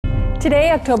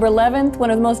Today, October 11th, one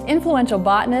of the most influential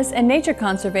botanists and nature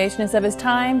conservationists of his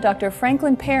time, Dr.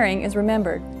 Franklyn Paring, is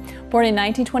remembered. Born in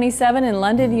 1927 in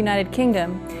London, United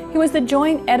Kingdom, he was the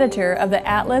joint editor of the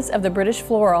Atlas of the British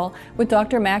Floral with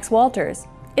Dr. Max Walters.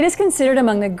 It is considered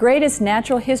among the greatest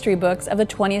natural history books of the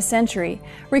 20th century,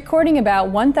 recording about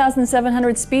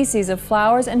 1,700 species of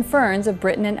flowers and ferns of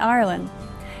Britain and Ireland.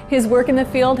 His work in the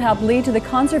field helped lead to the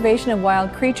Conservation of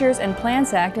Wild Creatures and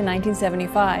Plants Act in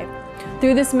 1975.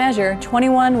 Through this measure,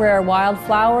 21 rare wild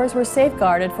flowers were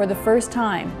safeguarded for the first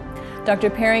time.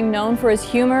 Dr. Paring, known for his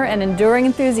humor and enduring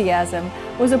enthusiasm,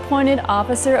 was appointed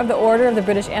Officer of the Order of the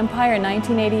British Empire in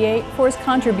 1988 for his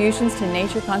contributions to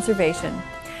nature conservation.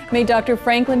 May Dr.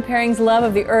 Franklyn Paring's love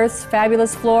of the Earth's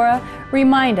fabulous flora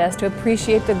remind us to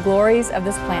appreciate the glories of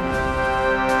this planet.